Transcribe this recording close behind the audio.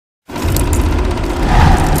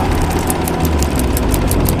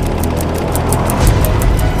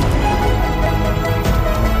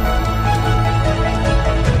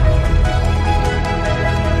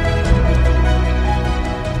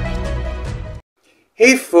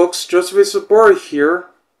Hey folks, Sobora here.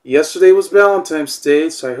 Yesterday was Valentine's Day,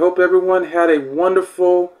 so I hope everyone had a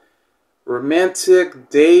wonderful, romantic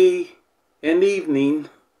day and evening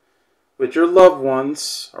with your loved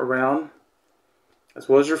ones around, as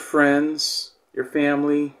well as your friends, your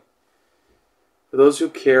family, for those who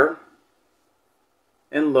care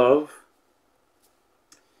and love,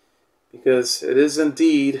 because it is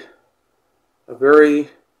indeed a very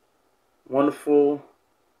wonderful,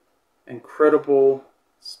 incredible,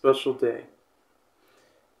 special day.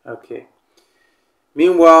 Okay.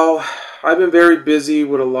 Meanwhile, I've been very busy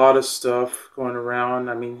with a lot of stuff going around.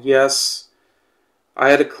 I mean, yes, I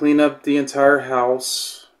had to clean up the entire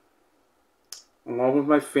house along with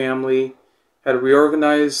my family. Had to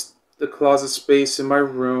reorganize the closet space in my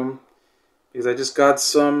room because I just got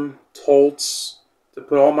some totes to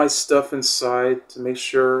put all my stuff inside to make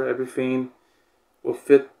sure everything will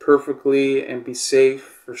fit perfectly and be safe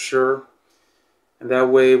for sure. And that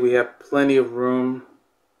way we have plenty of room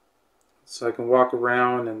so I can walk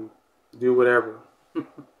around and do whatever. And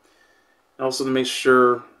also to make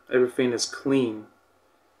sure everything is clean,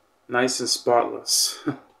 nice and spotless.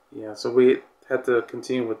 Yeah, so we had to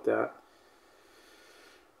continue with that.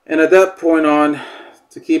 And at that point on,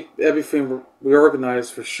 to keep everything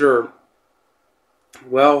reorganized for sure,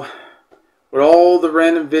 well, with all the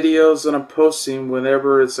random videos that I'm posting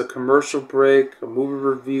whenever it's a commercial break, a movie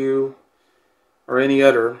review, or any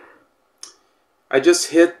other, I just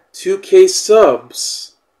hit 2K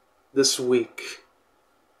subs this week.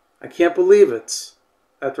 I can't believe it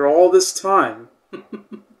after all this time.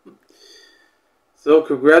 So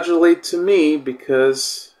congratulate to me,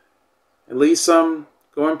 because at least I'm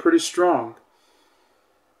going pretty strong.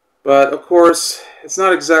 But of course, it's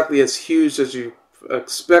not exactly as huge as you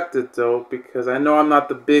expected though, because I know I'm not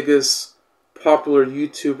the biggest popular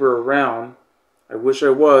YouTuber around. I wish I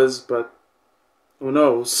was, but who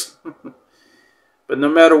knows? But no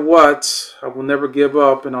matter what, I will never give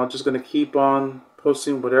up, and I'm just going to keep on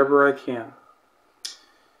posting whatever I can.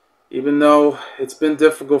 Even though it's been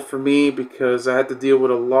difficult for me because I had to deal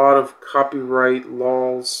with a lot of copyright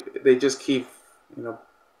laws. They just keep,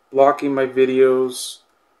 blocking my videos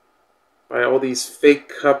by all these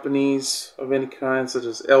fake companies of any kind, such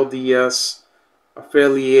as LDS,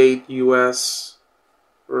 Affiliate US,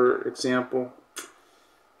 for example.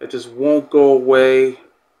 It just won't go away.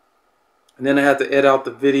 And then I had to edit out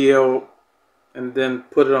the video and then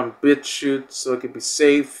put it on BitChute so it could be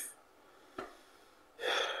safe.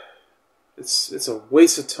 It's a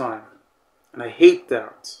waste of time, and I hate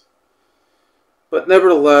that. But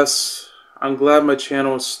nevertheless, I'm glad my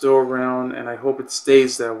channel is still around, and I hope it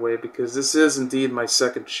stays that way, because this is indeed my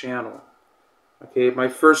second channel. Okay, my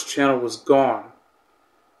first channel was gone,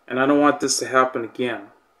 and I don't want this to happen again,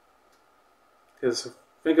 because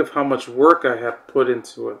think of how much work I have put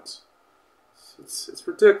into it. It's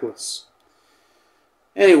ridiculous.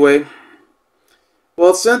 Anyway,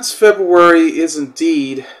 well, since February is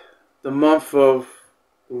indeed the month of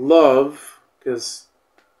love, because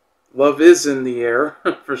love is in the air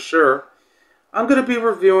for sure, I'm going to be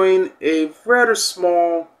reviewing a rather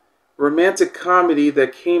small romantic comedy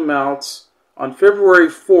that came out on February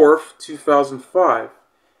 4th, 2005,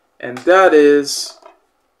 and that is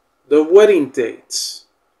The Wedding Date,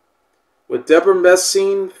 with Debra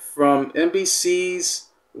from NBC's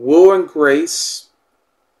Will and Grace,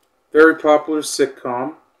 very popular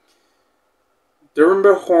sitcom.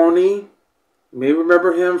 Mulroney, you may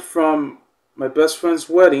remember him from My Best Friend's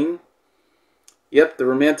Wedding. Yep, the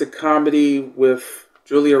romantic comedy with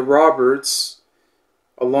Julia Roberts,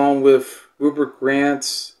 along with Rupert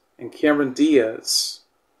Grant and Cameron Diaz.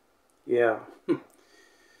 Yeah.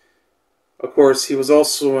 Of course, he was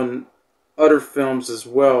also in other films as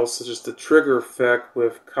well, such as The Trigger Effect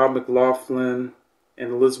with Kyle MacLachlan and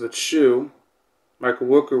Elizabeth Shue. Michael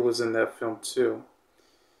Rooker was in that film too.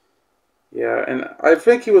 Yeah, and I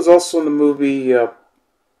think he was also in the movie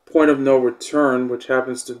Point of No Return, which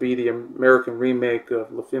happens to be the American remake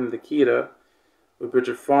of La Femme Nikita with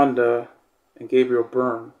Bridget Fonda and Gabriel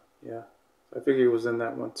Byrne. Yeah, I figure he was in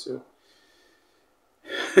that one too.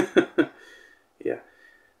 Yeah.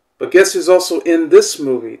 But guess who's also in this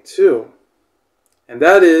movie too? And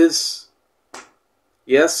that is,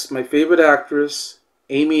 yes, my favorite actress,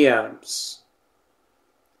 Amy Adams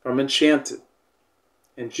from Enchanted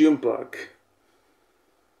and Junebug.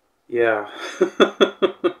 Yeah.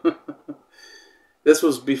 This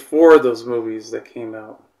was before those movies that came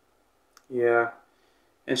out. Yeah.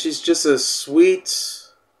 And she's just a sweet,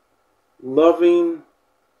 loving,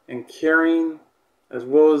 and caring, as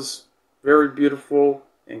well as very beautiful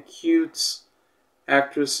and cute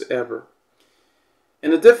actress ever.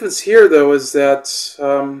 And the difference here, though, is that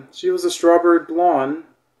she was a strawberry blonde.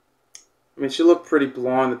 I mean, she looked pretty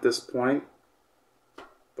blonde at this point.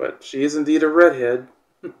 But she is indeed a redhead.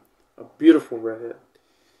 A beautiful redhead.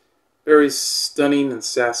 Very stunning and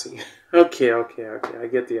sassy. Okay. I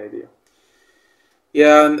get the idea.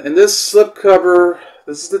 Yeah, and this slipcover,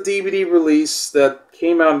 this is the DVD release that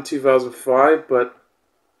came out in 2005, but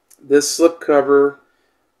this slipcover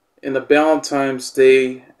in the Valentine's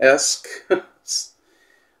Day-esque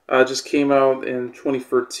just came out in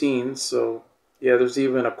 2013. So, yeah, there's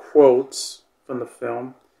even a quote from the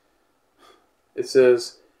film. It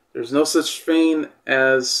says, "There's no such thing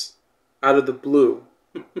as out of the blue."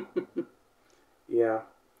 Yeah.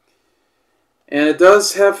 And it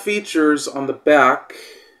does have features on the back.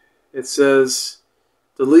 It says,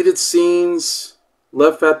 "Deleted scenes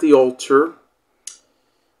left at the altar."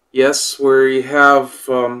 Yes, where you have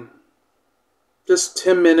just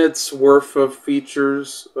 10 minutes worth of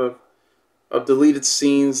features of deleted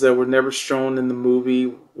scenes that were never shown in the movie,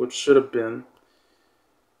 which should have been.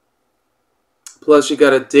 Plus, you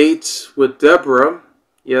got a date with Debra,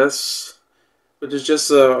 yes, which is just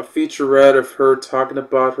a featurette of her talking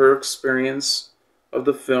about her experience of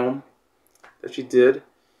the film that she did.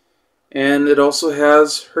 And it also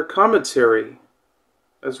has her commentary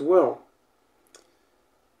as well.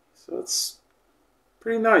 So it's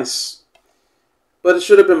pretty nice. But it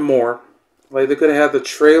should have been more. Like, they could have had the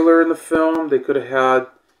trailer in the film. They could have had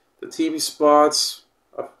the TV spots,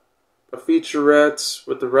 a featurette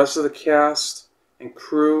with the rest of the cast and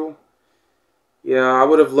crew. Yeah, I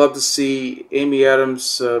would have loved to see Amy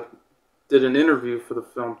Adams did an interview for the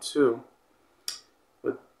film too,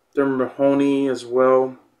 with Dermot as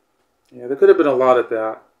well. Yeah, there could have been a lot of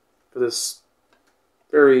that for this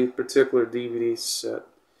very particular DVD set.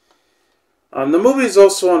 The movie is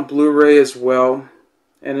also on Blu-ray as well,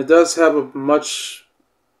 and it does have a much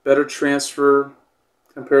better transfer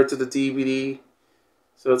compared to the DVD,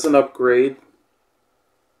 so it's an upgrade.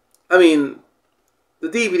 I mean, the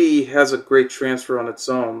DVD has a great transfer on its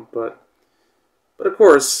own, but of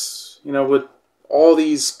course, you know, with all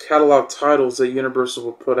these catalog titles that Universal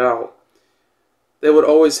will put out, they would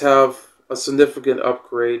always have a significant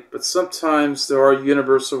upgrade. But sometimes there are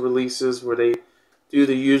Universal releases where they do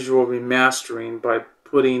the usual remastering by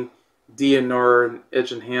putting DNR and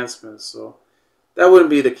edge enhancements. So that wouldn't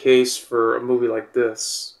be the case for a movie like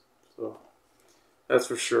this. So that's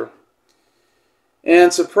for sure.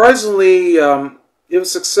 And surprisingly, it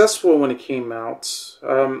was successful when it came out.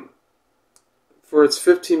 For its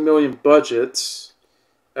 $15 million budget,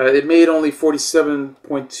 it made only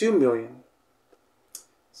 $47.2 million.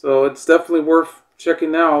 So it's definitely worth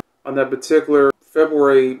checking out on that particular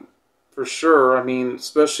February for sure. I mean,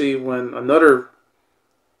 especially when another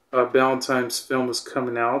Valentine's film was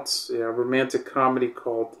coming out, a romantic comedy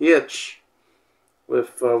called Hitch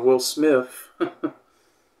with Will Smith,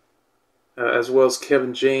 as well as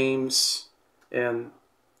Kevin James and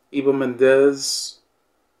Eva Mendes.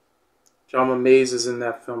 John Mays is in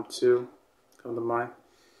that film too, come to mind.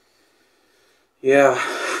 Yeah.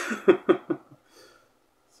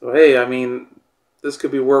 So hey, I mean, this could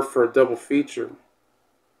be worth for a double feature.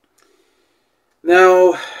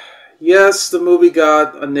 Now, yes, the movie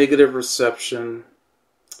got a negative reception.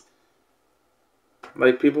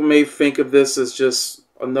 Like, people may think of this as just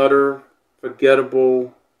another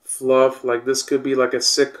forgettable fluff. Like, this could be like a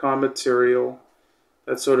sitcom material,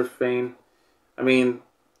 that sort of thing. I mean,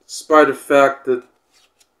 despite the fact that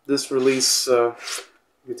this release, if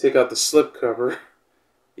you take out the slipcover,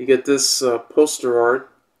 you get this poster art.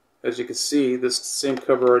 As you can see, this same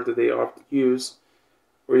cover art that they often use,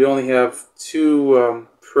 where you only have two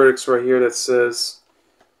critics right here that says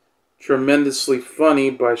 "Tremendously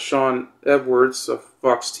Funny" by Sean Edwards of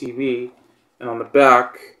Fox TV, and on the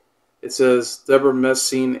back it says Deborah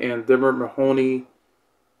Messing and Dermot Mulroney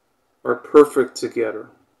are perfect together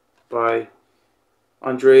by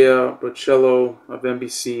Andrea Bocello of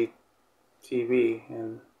NBC TV.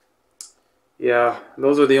 And yeah,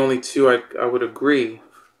 those are the only two I would agree.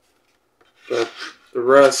 But the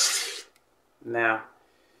rest, nah.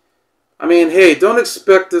 I mean, hey, don't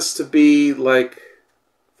expect this to be like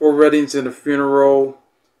Four Weddings and a Funeral,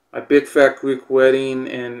 My Big Fat Greek Wedding,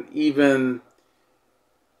 and even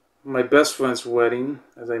My Best Friend's Wedding,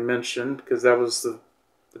 as I mentioned, because that was the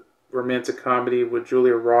romantic comedy with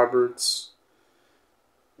Julia Roberts,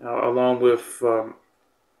 along with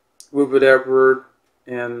Rupert Everett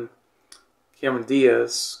and Cameron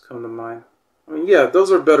Diaz, come to mind. I mean, yeah,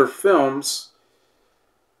 those are better films,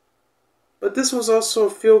 but this was also a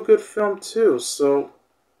feel-good film too, so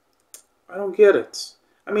I don't get it.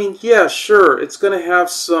 I mean, yeah, sure, it's going to have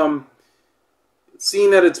some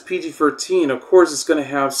seeing that it's PG-13, of course it's going to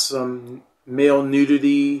have some male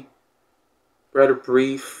nudity, rather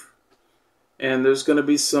brief, and there's going to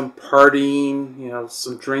be some partying, you know,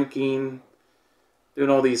 some drinking,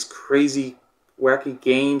 doing all these crazy, wacky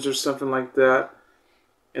games or something like that.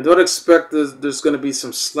 And don't expect there's going to be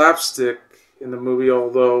some slapstick in the movie,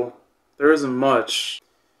 although there isn't much.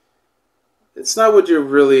 It's not what you're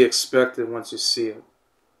really expecting once you see it.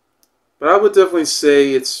 But I would definitely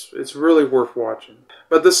say it's really worth watching.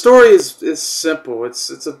 But the story is simple.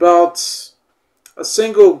 It's about a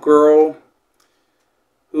single girl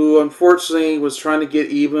who unfortunately was trying to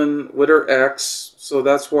get even with her ex. So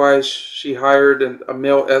that's why she hired a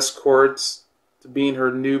male escort to being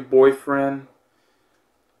her new boyfriend.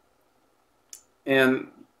 And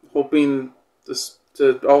hoping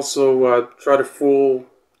to also try to fool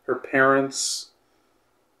her parents,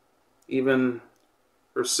 even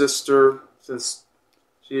her sister, since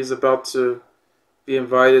she is about to be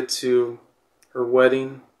invited to her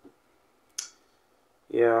wedding.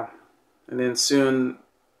 Yeah, and then soon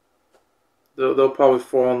they'll probably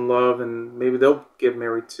fall in love, and maybe they'll get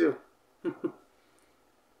married too, in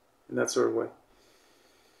that sort of way.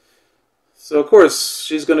 So of course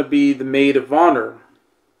she's going to be the maid of honor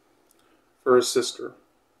for her sister,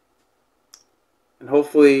 and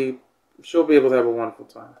hopefully she'll be able to have a wonderful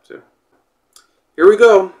time too. Here we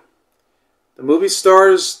go. The movie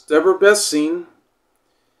stars Debra Messing,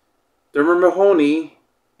 Dermot Mulroney,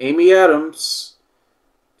 Amy Adams,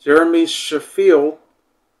 Jeremy Sheffield,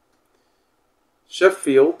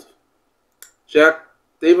 Jack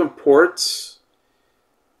Davenport,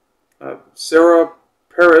 Sarah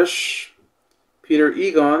Parish, Peter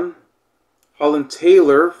Egan, Holland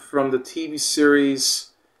Taylor from the TV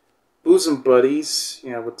series Bosom Buddies,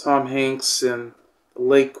 with Tom Hanks and the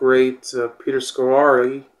late great Peter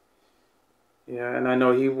Scolari. Yeah, and I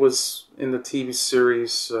know he was in the TV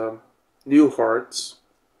series Newhart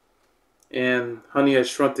and Honey, I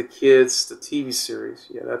Shrunk the Kids, the TV series.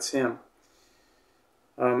 Yeah, that's him.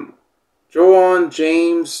 Jolyon,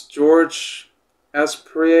 James, George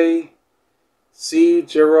Asprey, C.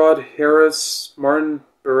 Gerard Harris, Martin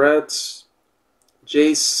Barrett,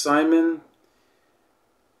 Jay Simon,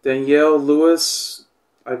 Danielle Lewis,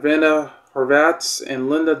 Ivana Horvath, and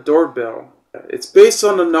Linda Dobell. It's based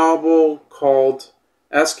on a novel called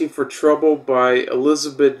Asking for Trouble by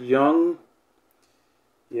Elizabeth Young.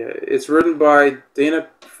 Yeah, it's written by Dana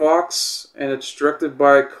Fox and it's directed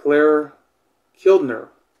by Clare Kilner.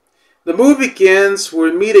 The movie begins where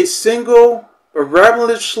we meet a single but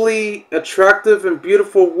ravenously attractive and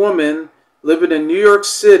beautiful woman living in New York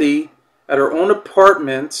City at her own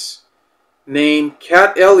apartment named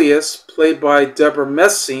Kat Elias, played by Debra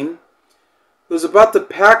Messing, who's about to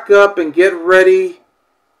pack up and get ready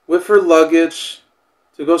with her luggage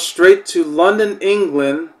to go straight to London,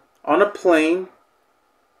 England on a plane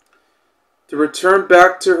to return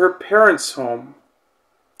back to her parents' home.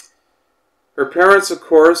 Her parents, of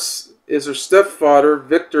course, is her stepfather,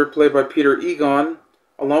 Victor, played by Peter Egan,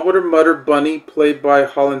 along with her mother, Bunny, played by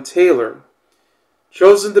Holland Taylor,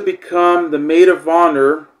 chosen to become the maid of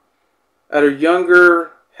honor at her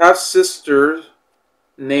younger half-sister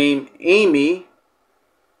named Amy,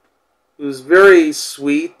 who's very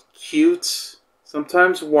sweet, cute,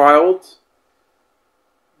 sometimes wild,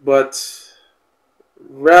 but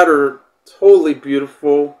rather totally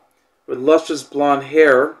beautiful, with luscious blonde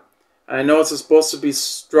hair. I know it's supposed to be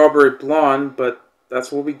strawberry blonde, but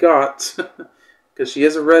that's what we got, because she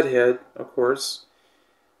is a redhead, of course,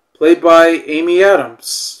 played by Amy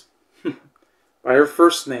Adams, by her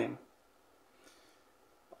first name.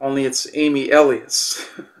 Only it's Amy Elias.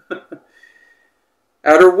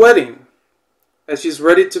 At her wedding, as she's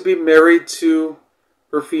ready to be married to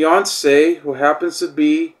her fiancé, who happens to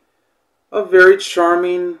be a very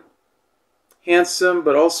charming, handsome,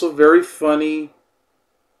 but also very funny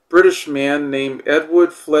British man named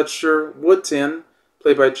Edward Fletcher Wootton,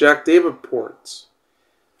 played by Jack Davenport.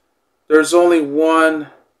 There's only one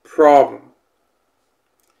problem.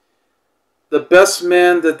 The best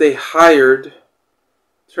man that they hired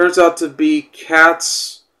turns out to be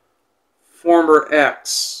Kat's former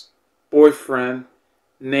ex-boyfriend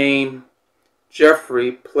named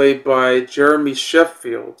Jeffrey, played by Jeremy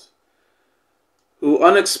Sheffield, who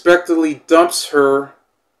unexpectedly dumps her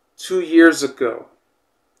 2 years ago.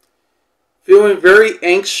 Feeling very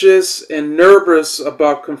anxious and nervous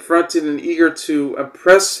about confronting and eager to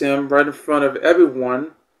impress him right in front of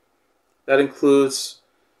everyone, that includes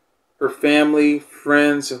her family,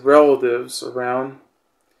 friends, and relatives around,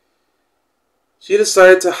 she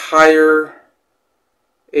decided to hire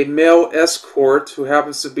a male escort who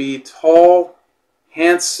happens to be tall,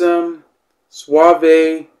 handsome,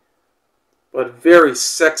 suave but very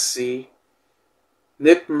sexy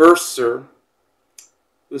Nick Mercer,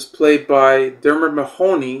 who's played by Dermot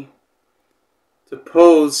Mahoney, to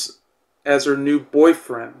pose as her new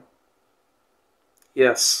boyfriend.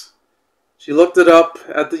 Yes, she looked it up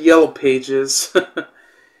at the Yellow Pages.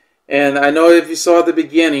 And I know if you saw at the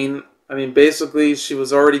beginning, I mean, basically she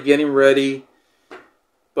was already getting ready,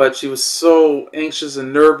 but she was so anxious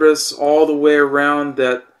and nervous all the way around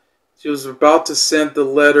that she was about to send the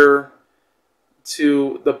letter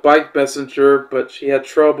to the bike messenger, but she had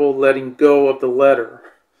trouble letting go of the letter.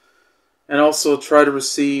 And also try to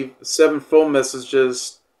receive 7 phone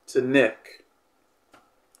messages to Nick.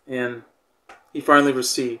 And he finally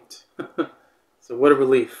received. So what a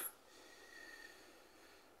relief.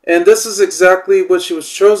 And this is exactly what she was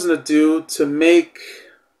chosen to do, to make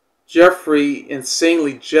Jeffrey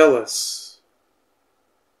insanely jealous.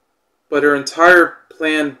 But her entire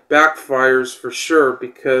plan backfires for sure,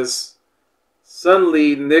 because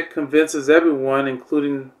suddenly Nick convinces everyone,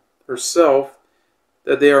 including herself,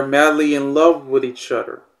 that they are madly in love with each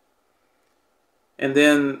other. And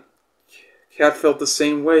then Kat felt the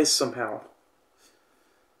same way somehow.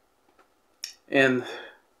 And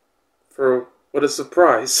what a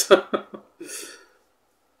surprise.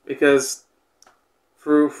 Because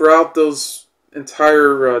throughout those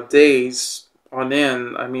entire days on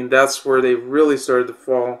end, I mean, that's where they really started to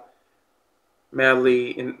fall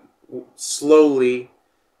madly, slowly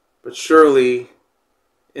but surely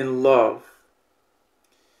in love.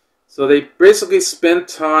 So they basically spend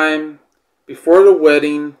time before the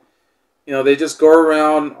wedding. You know, they just go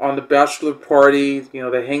around on the bachelor party. You know,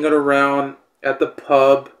 they hang out around at the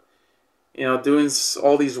pub. You know, doing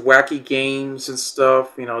all these wacky games and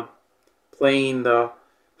stuff. You know, playing the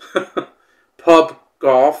pub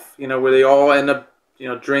golf. You know, where they all end up, you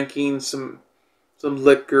know, drinking some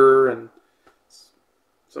liquor and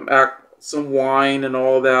some wine and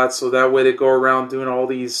all that. So that way they go around doing all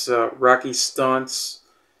these wacky stunts.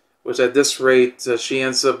 Which at this rate, she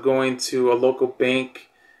ends up going to a local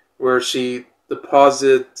bank where she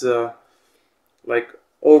deposited like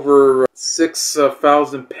over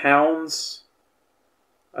 6,000 pounds.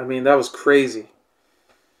 I mean, that was crazy.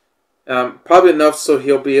 Probably enough so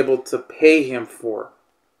he'll be able to pay him for.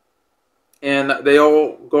 And they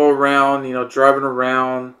all go around, you know, driving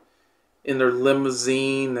around in their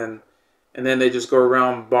limousine, and then they just go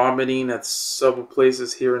around vomiting at several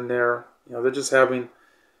places here and there. You know, they're just having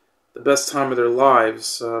the best time of their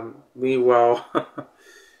lives. Meanwhile,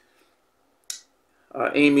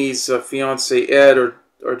 Amy's fiance Ed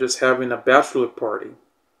are just having a bachelor party.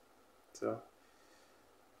 So,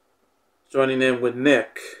 joining in with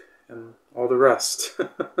Nick and all the rest.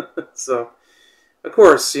 So, of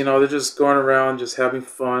course, you know, they're just going around, just having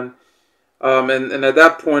fun. And at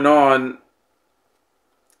that point on,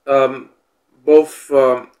 both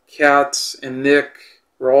Kat and Nick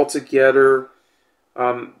were all together.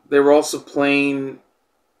 They were also playing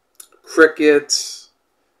cricket,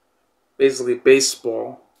 basically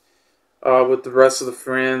baseball, with the rest of the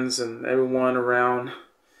friends and everyone around.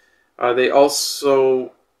 They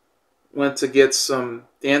also went to get some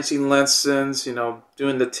dancing lessons, you know,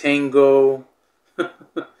 doing the tango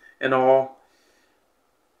and all.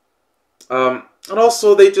 And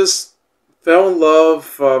also they just fell in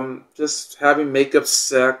love, just having makeup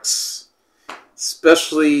sex,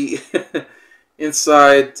 especially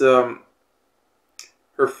inside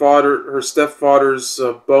her stepfather's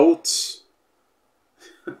boat.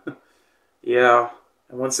 Yeah,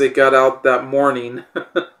 and once they got out that morning,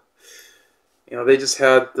 you know, they just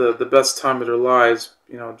had the best time of their lives.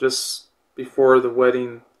 You know, just before the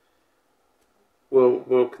wedding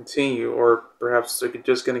will continue, or perhaps they're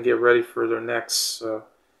just going to get ready for their next, you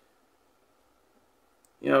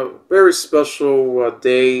know, very special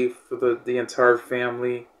day for the entire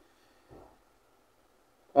family.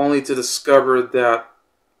 Only to discover that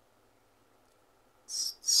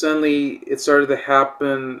suddenly it started to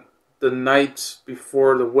happen the night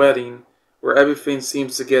before the wedding, where everything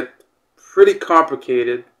seems to get pretty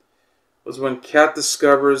complicated, was when Kat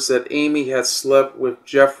discovers that Amy had slept with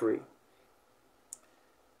Jeffrey,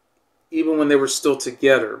 even when they were still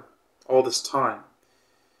together all this time.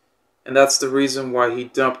 And that's the reason why he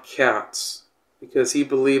dumped Kat, because he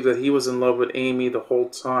believed that he was in love with Amy the whole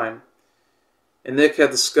time. And Nick had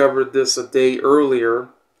discovered this a day earlier,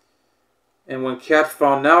 and when Kat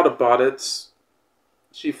found out about it,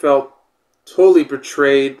 she felt totally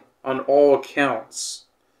betrayed on all accounts,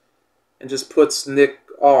 and just puts Nick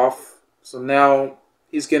off. So now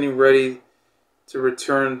he's getting ready to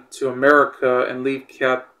return to America and leave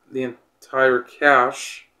Kat the entire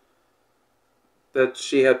cash that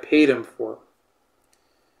she had paid him for.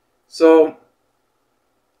 So,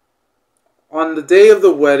 on the day of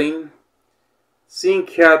the wedding, seeing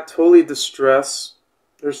Kat totally distressed,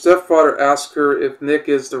 her stepfather asks her if Nick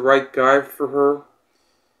is the right guy for her,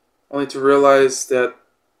 only to realize that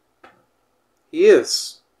he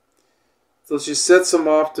is. So she sets him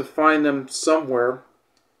off to find him somewhere.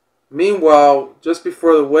 Meanwhile, just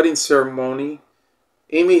before the wedding ceremony,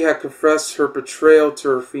 Amy had confessed her betrayal to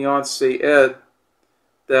her fiancé Ed,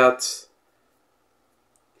 that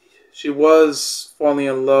she was falling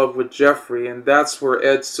in love with Jeffrey, and that's where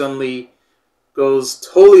Ed suddenly goes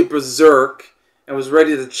totally berserk and was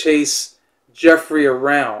ready to chase Jeffrey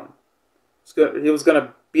around. He was going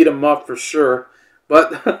to beat him up for sure,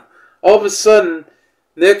 but all of a sudden,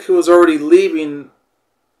 Nick, who was already leaving,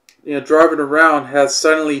 driving around, has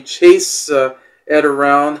suddenly chased Ed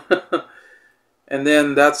around, and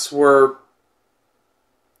then that's where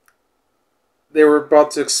they were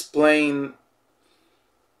about to explain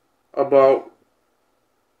about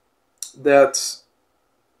that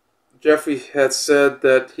Jeffrey had said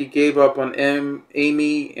that he gave up on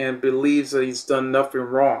Amy and believes that he's done nothing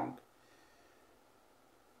wrong.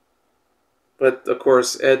 But, of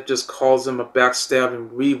course, Ed just calls him a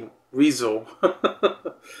backstabbing weasel.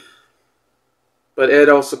 But Ed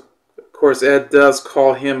also, of course, Ed does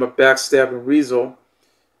call him a backstabbing weasel.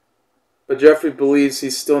 But Jeffrey believes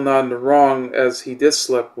he's still not in the wrong, as he did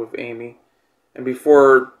sleep with Amy, and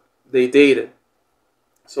before they dated.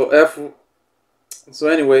 So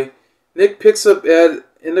anyway, Nick picks up Ed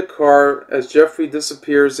in the car as Jeffrey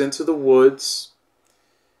disappears into the woods.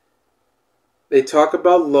 They talk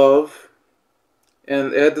about love,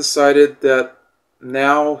 and Ed decided that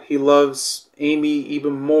now he loves Amy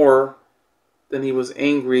even more than he was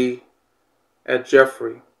angry at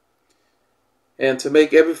Jeffrey. And to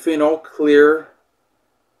make everything all clear,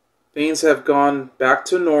 things have gone back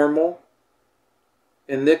to normal.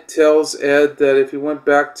 And Nick tells Ed that if he went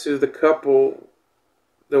back to the couple,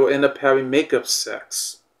 they'll end up having makeup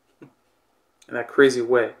sex. In that crazy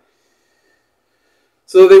way.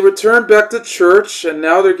 So they return back to church, and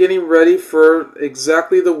now they're getting ready for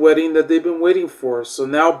exactly the wedding that they've been waiting for. So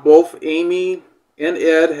now both Amy and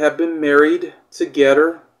Ed have been married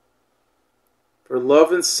together for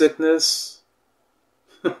love and sickness,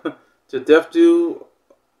 to death do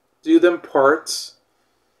them part,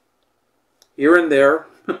 here and there.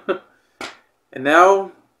 And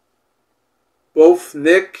now both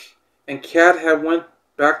Nick and Kat have went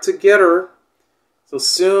back together. So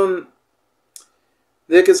soon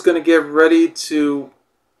Nick is going to get ready to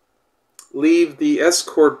leave the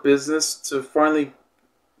escort business to finally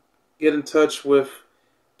get in touch with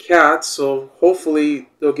Kat. So hopefully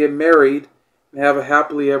they'll get married and have a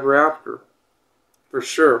happily ever after. For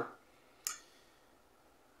sure.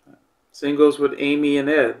 Same goes with Amy and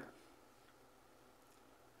Ed.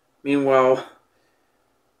 Meanwhile,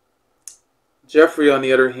 Jeffrey, on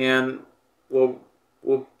the other hand, will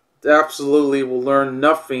learn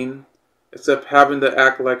nothing except having to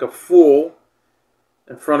act like a fool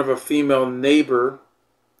in front of a female neighbor.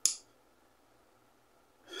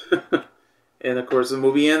 And of course the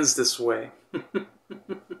movie ends this way.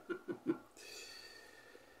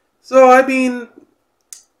 So I mean,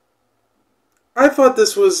 I thought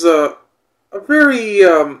this was a very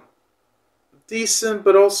decent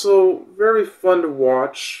but also very fun to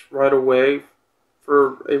watch right away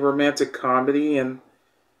for a romantic comedy, and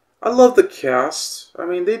I love the cast. I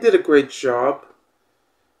mean, they did a great job.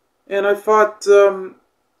 And I thought,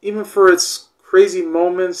 even for its crazy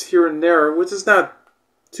moments here and there, which is not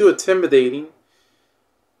too intimidating,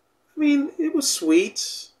 I mean, it was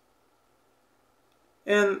sweet.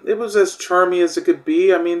 And it was as charming as it could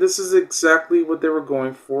be. I mean, this is exactly what they were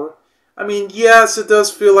going for. I mean, yes, it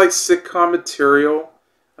does feel like sitcom material.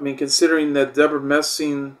 I mean, considering that Debra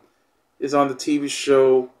Messing is on the TV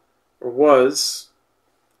show, or was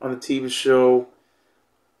on the TV show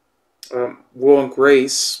Will and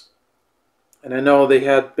Grace, and I know they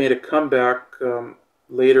had made a comeback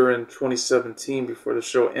later in 2017 before the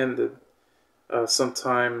show ended,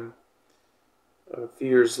 sometime a few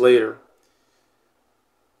years later.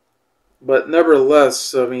 But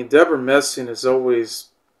nevertheless, I mean, Debra Messing has always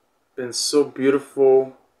been so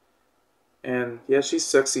beautiful, and yeah, she's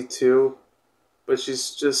sexy too, but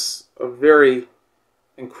she's just a very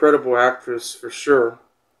incredible actress for sure,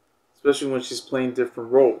 especially when she's playing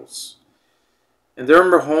different roles. And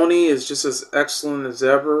Dermot is just as excellent as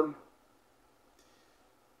ever,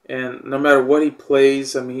 and no matter what he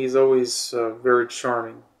plays, I mean, he's always very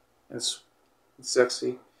charming and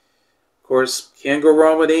sexy. Of course, can't go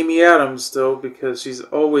wrong with Amy Adams though, because she's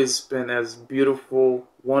always been as beautiful,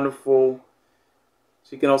 wonderful,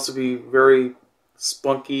 She can also be very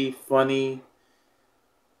spunky, funny,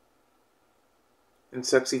 and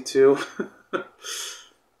sexy too.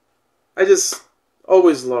 I just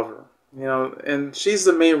always love her, you know, and she's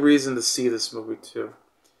the main reason to see this movie too,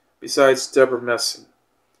 besides Debra Messing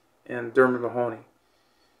and Dermot Mulroney.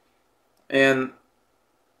 And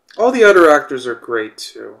all the other actors are great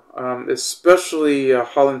too, especially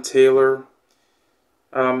Holland Taylor,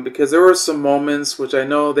 because there were some moments, which I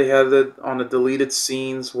know they had it on the deleted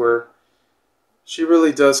scenes, where she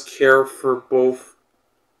really does care for both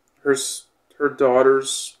her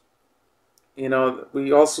daughters. You know,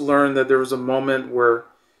 we also learned that there was a moment where,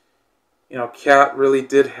 you know, Kat really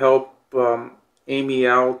did help Amy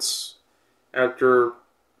out after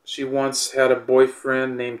she once had a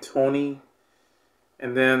boyfriend named Tony.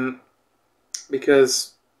 And then,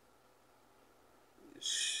 because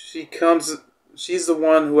she's the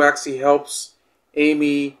one who actually helps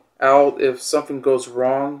Amy out if something goes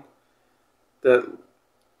wrong. That,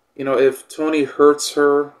 you know, if Tony hurts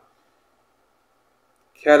her,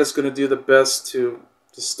 Kat is going to do the best to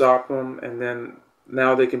stop him, and then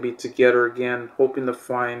now they can be together again, hoping to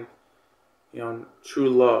find, you know, true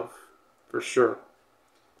love, for sure.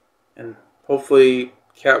 And hopefully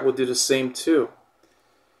Kat will do the same too.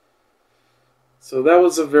 So that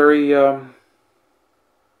was a very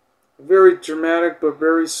very dramatic but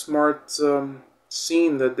very smart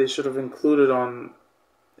scene that they should have included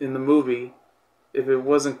in the movie if it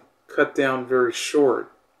wasn't cut down very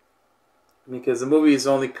short. Because the movie is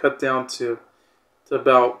only cut down to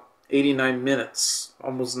about 89 minutes,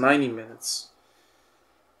 almost 90 minutes.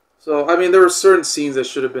 So, I mean, there were certain scenes that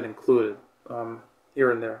should have been included here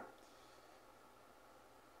and there.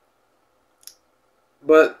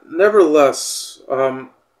 But nevertheless,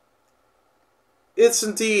 it's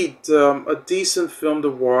indeed a decent film to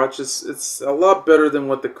watch. It's a lot better than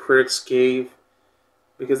what the critics gave,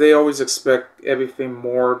 because they always expect everything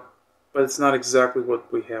more, but it's not exactly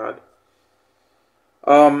what we had.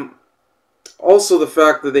 Also, the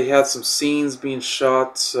fact that they had some scenes being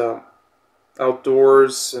shot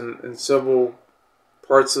outdoors in several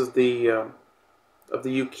parts of the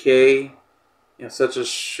UK, you know, such as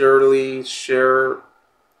Shirley, Cher,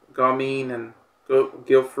 Gamine, and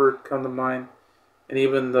Guildford come to mind, and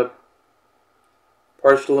even the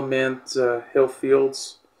partial amend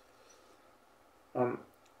Hillfields,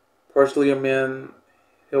 partially amend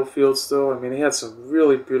Hillfields. Though, I mean, they had some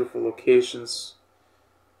really beautiful locations.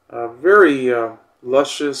 Very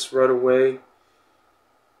luscious right away.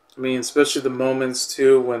 I mean, especially the moments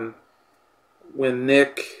too when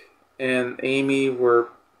Nick and Amy were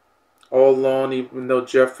all alone, even though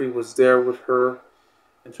Jeffrey was there with her,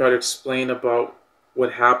 and tried to explain about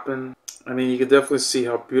what happened. I mean, you can definitely see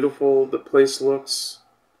how beautiful the place looks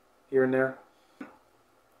here and there.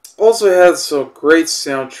 Also has a great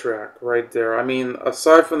soundtrack right there. I mean,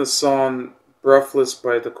 aside from the song Breathless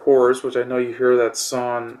by the Corrs, which I know you hear that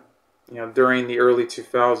song, you know, during the early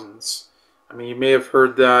 2000s. I mean, you may have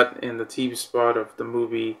heard that in the TV spot of the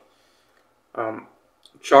movie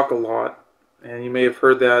Chocolat, and you may have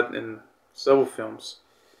heard that in several films.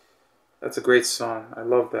 That's a great song. I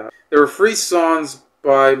love that. There were 3 songs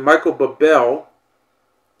by Michael Dobell,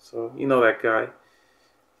 so you know that guy. He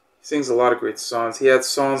sings a lot of great songs. He had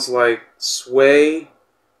songs like Sway,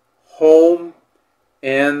 Home,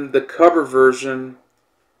 and the cover version,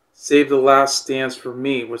 Save the Last Dance for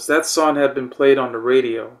Me, which that song had been played on the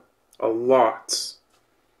radio a lot.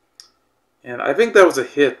 And I think that was a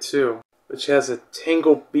hit too, which has a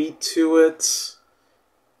tango beat to it.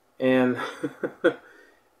 And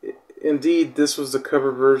indeed, this was the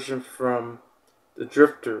cover version from the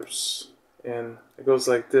Drifters. And it goes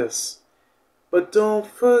like this. But don't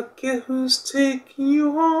forget who's taking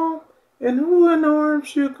you home and who in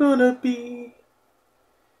arms you're gonna be.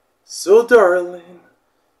 So darling,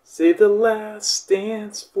 save the last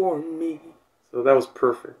dance for me. So that was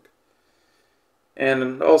perfect. And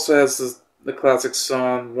it also has the classic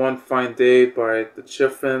song One Fine Day by the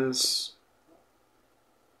Chiffons,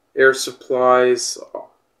 Air Supply's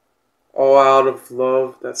All Out of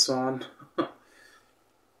Love, that song.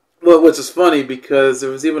 Well, which is funny because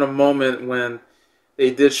there was even a moment when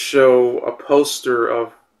they did show a poster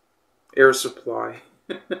of Air Supply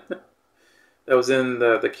that was in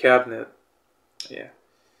the cabinet. Yeah.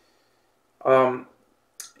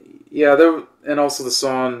 Yeah, there, and also the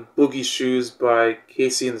song Boogie Shoes by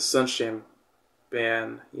Casey and the Sunshine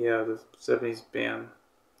Band. Yeah, the 70s band.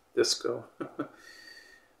 Disco.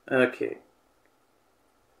 Okay.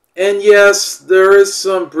 And yes, there is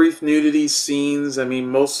some brief nudity scenes. I mean,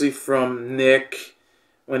 mostly from Nick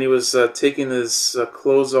when he was taking his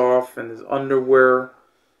clothes off and his underwear.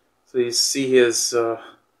 So you see his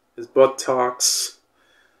buttocks,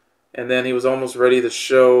 and then he was almost ready to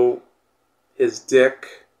show his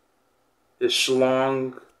dick, his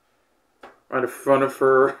schlong, right in front of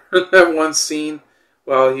her in that one scene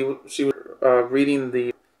while she was reading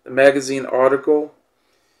the magazine article.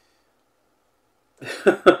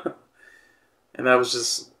 And that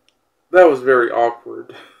was very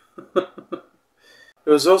awkward.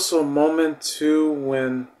 There was also a moment too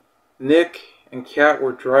when Nick and Kat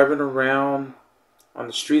were driving around on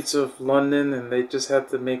the streets of London and they just had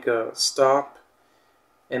to make a stop,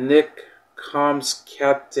 and Nick calms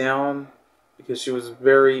Kat down because she was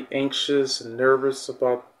very anxious and nervous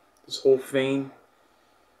about this whole thing.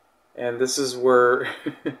 And this is where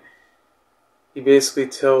he basically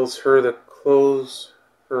tells her to close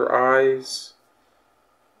her eyes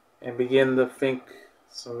and begin to think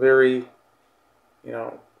some very,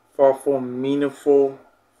 thoughtful, meaningful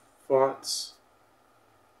thoughts.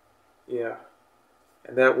 Yeah.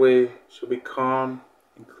 And that way she'll be calm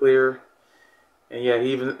and clear. And yeah,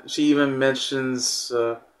 she even mentions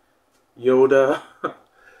Yoda.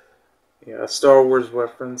 Yeah, a Star Wars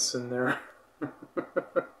reference in there.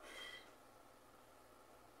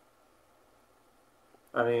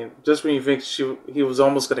 I mean, just when you think he was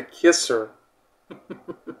almost going to kiss her.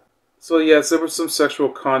 So yes, there was some sexual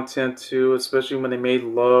content too, especially when they made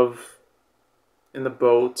love in the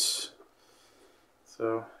boat.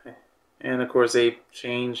 So, and of course they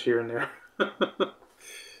change here and there.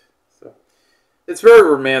 So, it's very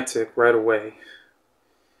romantic right away.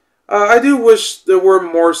 I do wish there were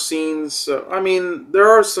more scenes. I mean, there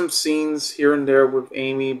are some scenes here and there with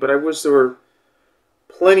Amy, but I wish there were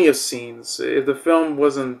plenty of scenes. If the film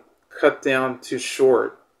wasn't cut down too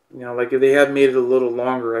short, like if they had made it a little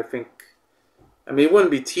longer, I think. I mean, it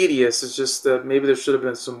wouldn't be tedious. It's just that maybe there should have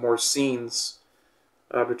been some more scenes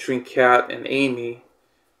between Kat and Amy.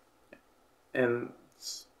 And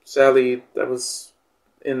sadly, that was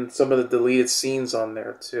in some of the deleted scenes on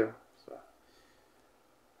there too.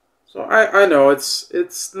 So I know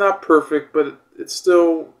it's not perfect, but it's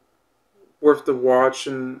still worth the watch,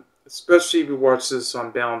 and especially if you watch this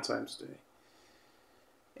on Valentine's Day.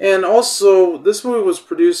 And also, this movie was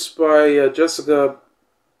produced by Jessica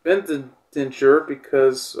Bendinger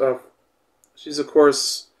because she's, of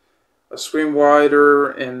course, a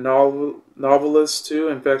screenwriter and novelist, too.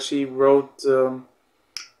 In fact, she wrote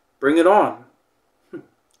Bring It On.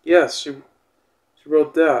 Yes, she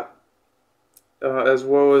wrote that, as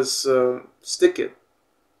well as Stick It.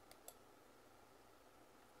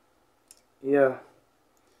 Yeah.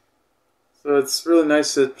 So it's really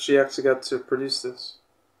nice that she actually got to produce this.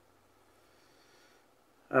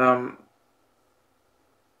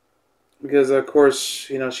 Because, of course,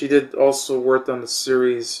 she did also work on the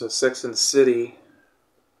series Sex and the City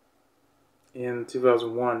in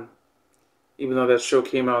 2001. Even though that show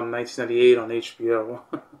came out in 1998 on HBO.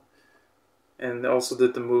 And also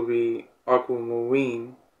did the movie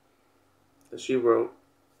Aquamarine that she wrote.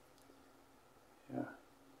 Yeah.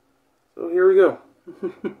 So here we go.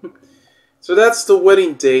 So that's The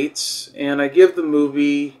Wedding Date, and I give the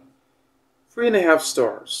movie 3.5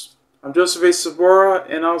 stars. I'm Joseph A. Sobora,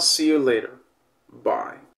 and I'll see you later.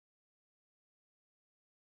 Bye.